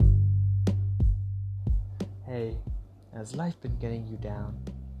Hey, has life been getting you down?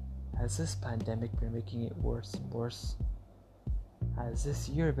 Has this pandemic been making it worse and worse? Has this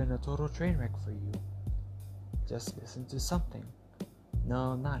year been a total train wreck for you? Just listen to something.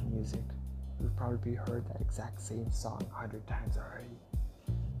 No, not music. You've probably heard that exact same song 100 times already.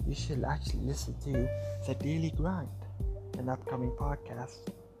 You should actually listen to The Daily Grind, an upcoming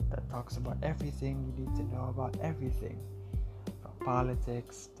podcast that talks about everything you need to know about everything, from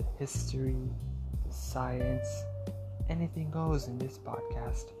politics to history to science. Anything goes in this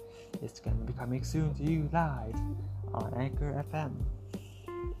podcast. It's going to be coming soon to you live on Anchor FM.